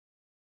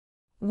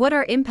What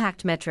are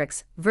impact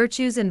metrics,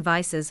 virtues and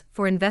vices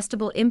for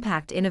Investible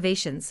Impact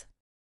Innovations?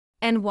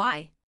 And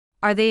why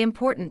are they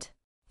important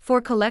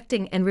for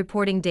collecting and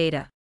reporting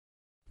data?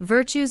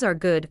 Virtues are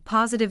good,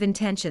 positive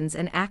intentions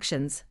and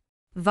actions.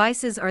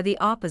 Vices are the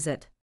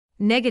opposite,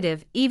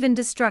 negative, even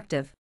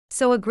destructive,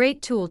 so a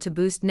great tool to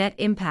boost net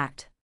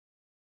impact.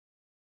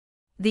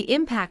 The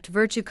impact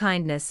virtue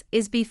kindness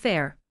is be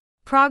fair.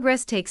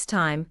 Progress takes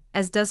time,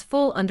 as does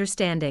full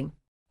understanding.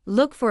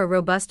 Look for a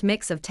robust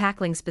mix of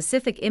tackling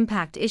specific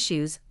impact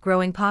issues,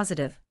 growing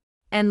positive,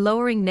 and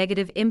lowering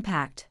negative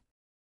impact.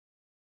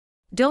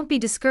 Don't be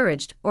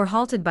discouraged or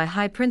halted by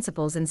high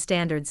principles and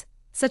standards,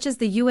 such as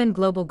the UN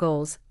Global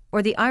Goals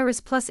or the IRIS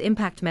Plus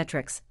impact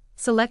metrics.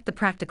 Select the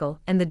practical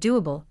and the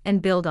doable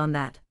and build on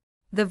that.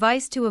 The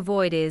vice to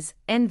avoid is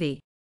envy.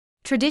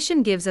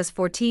 Tradition gives us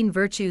 14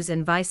 virtues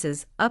and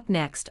vices. Up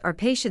next are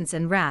patience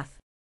and wrath.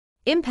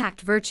 Impact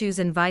Virtues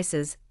and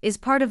Vices is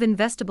part of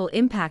Investible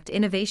Impact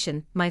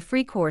Innovation, my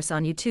free course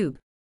on YouTube.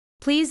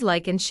 Please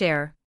like and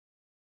share.